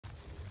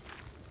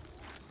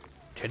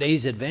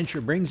Today's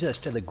adventure brings us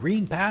to the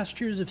green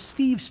pastures of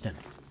Steveston.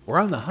 We're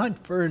on the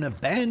hunt for an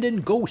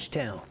abandoned ghost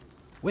town.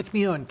 With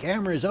me on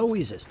camera as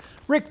always is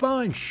Rick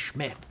Von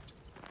Schmidt.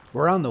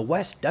 We're on the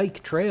West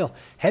Dyke Trail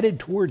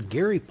headed toward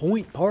Gary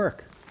Point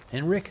Park.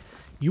 And Rick,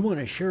 you want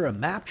to share a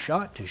map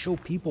shot to show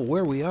people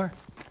where we are?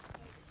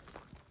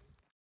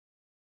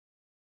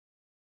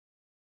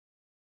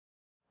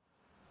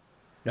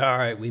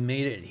 Alright, we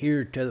made it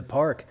here to the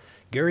park.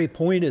 Gary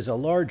Point is a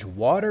large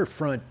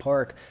waterfront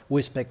park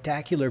with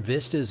spectacular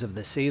vistas of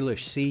the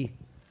Salish Sea.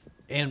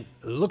 And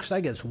it looks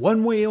like it's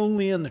one way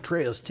only on the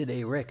trails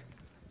today, Rick.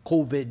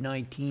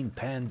 COVID-19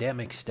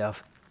 pandemic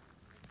stuff.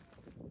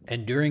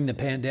 And during the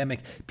pandemic,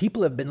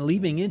 people have been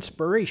leaving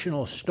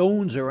inspirational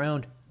stones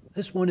around.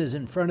 This one is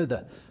in front of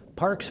the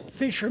park's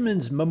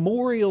Fisherman's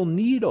Memorial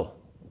Needle,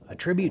 a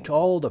tribute to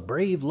all the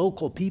brave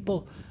local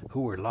people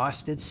who were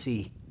lost at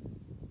sea.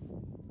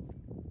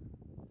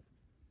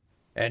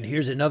 And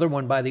here's another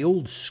one by the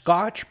old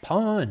Scotch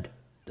Pond.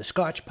 The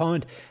Scotch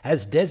Pond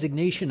has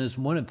designation as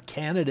one of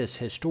Canada's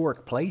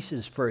historic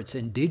places for its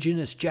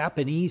Indigenous,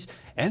 Japanese,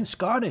 and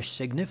Scottish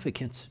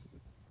significance.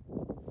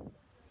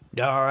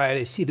 All right,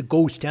 I see the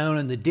ghost town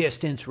in the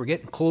distance. We're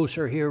getting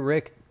closer here,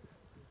 Rick.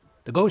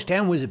 The ghost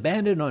town was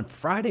abandoned on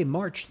Friday,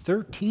 March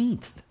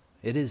 13th.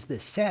 It is the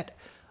set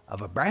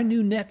of a brand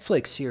new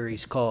Netflix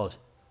series called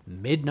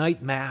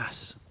Midnight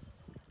Mass.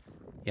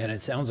 And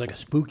it sounds like a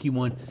spooky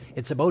one.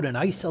 It's about an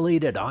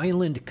isolated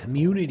island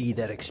community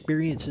that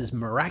experiences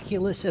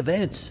miraculous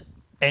events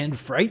and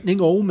frightening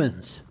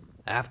omens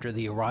after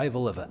the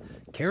arrival of a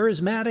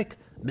charismatic,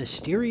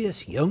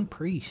 mysterious young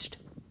priest.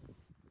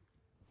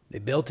 They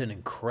built an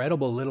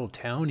incredible little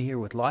town here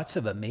with lots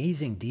of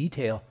amazing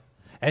detail.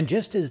 And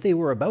just as they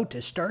were about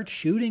to start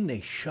shooting, they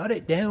shut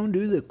it down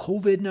due to the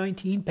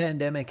COVID-19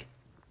 pandemic.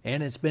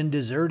 And it's been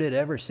deserted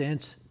ever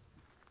since.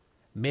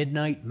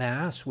 Midnight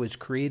Mass was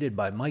created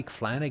by Mike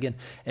Flanagan,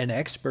 an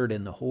expert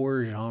in the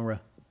horror genre.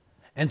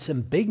 And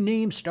some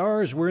big-name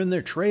stars were in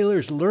their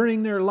trailers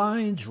learning their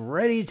lines,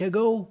 ready to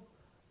go,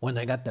 when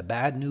they got the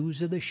bad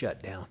news of the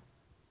shutdown.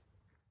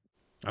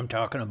 I'm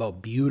talking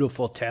about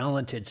beautiful,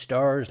 talented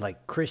stars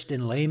like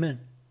Kristen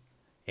Lehman,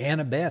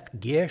 Annabeth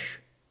Gish,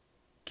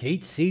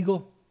 Kate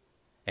Siegel,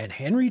 and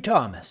Henry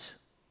Thomas.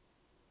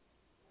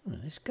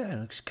 This guy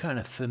looks kind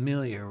of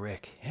familiar,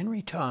 Rick.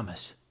 Henry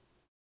Thomas.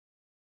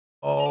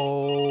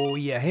 Oh,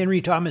 yeah,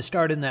 Henry Thomas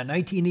starred in that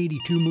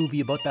 1982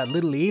 movie about that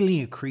little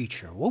alien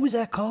creature. What was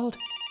that called?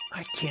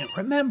 I can't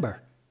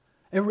remember.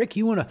 Hey, Rick,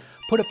 you want to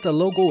put up the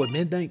logo at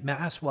Midnight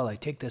Mass while I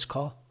take this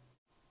call?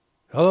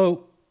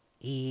 Hello?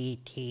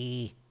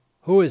 E.T.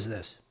 Who is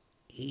this?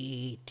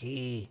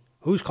 E.T.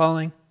 Who's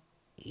calling?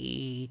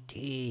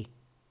 E.T.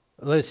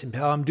 Listen,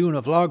 pal, I'm doing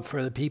a vlog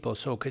for the people,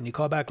 so can you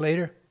call back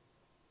later?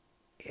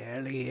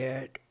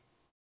 Elliot.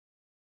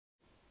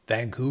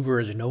 Vancouver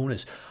is known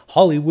as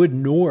Hollywood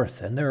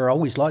North, and there are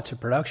always lots of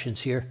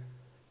productions here.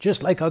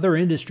 Just like other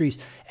industries,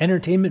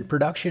 entertainment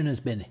production has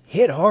been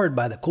hit hard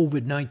by the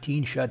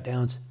COVID-19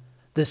 shutdowns.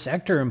 The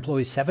sector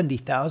employs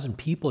 70,000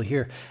 people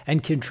here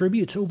and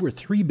contributes over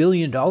 $3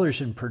 billion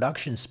in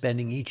production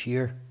spending each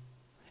year.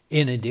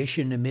 In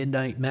addition to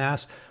Midnight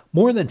Mass,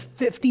 more than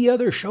 50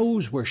 other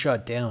shows were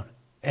shut down,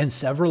 and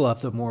several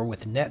of them were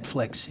with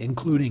Netflix,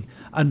 including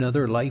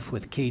Another Life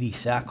with Katie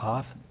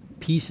Sackhoff,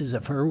 Pieces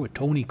of Her with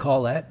Toni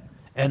Collette,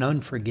 and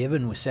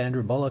Unforgiven with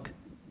Sandra Bullock.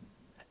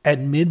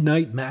 And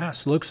Midnight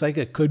Mass looks like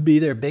it could be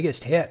their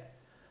biggest hit.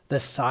 The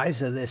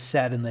size of this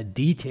set and the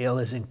detail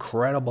is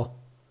incredible.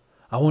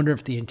 I wonder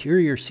if the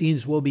interior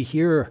scenes will be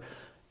here or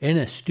in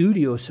a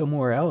studio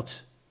somewhere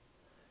else.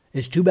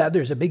 It's too bad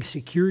there's a big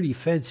security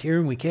fence here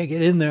and we can't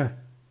get in there.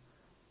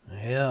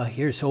 Yeah,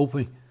 here's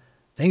hoping.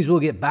 Things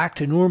will get back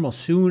to normal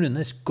soon and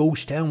this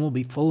ghost town will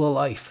be full of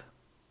life.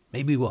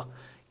 Maybe we'll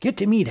get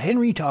to meet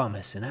Henry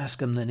Thomas and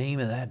ask him the name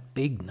of that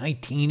big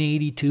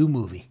 1982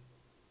 movie.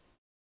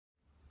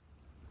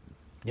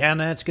 Yeah, and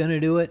that's going to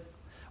do it.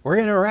 We're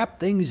going to wrap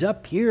things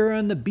up here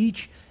on the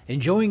beach,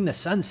 enjoying the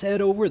sunset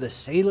over the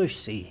Salish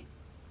Sea.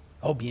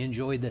 Hope you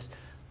enjoyed this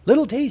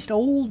little taste of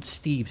old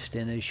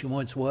Steveston as she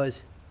once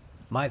was.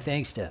 My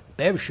thanks to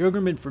Bev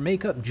Sugarman for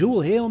makeup and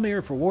Jewel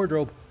Hailmare for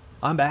wardrobe.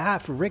 On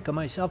behalf of Rick and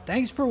myself,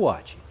 thanks for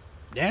watching.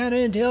 And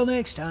until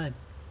next time,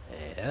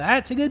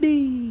 that's a good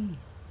day.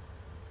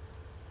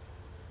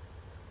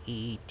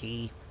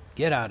 E.T.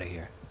 Get out of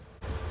here.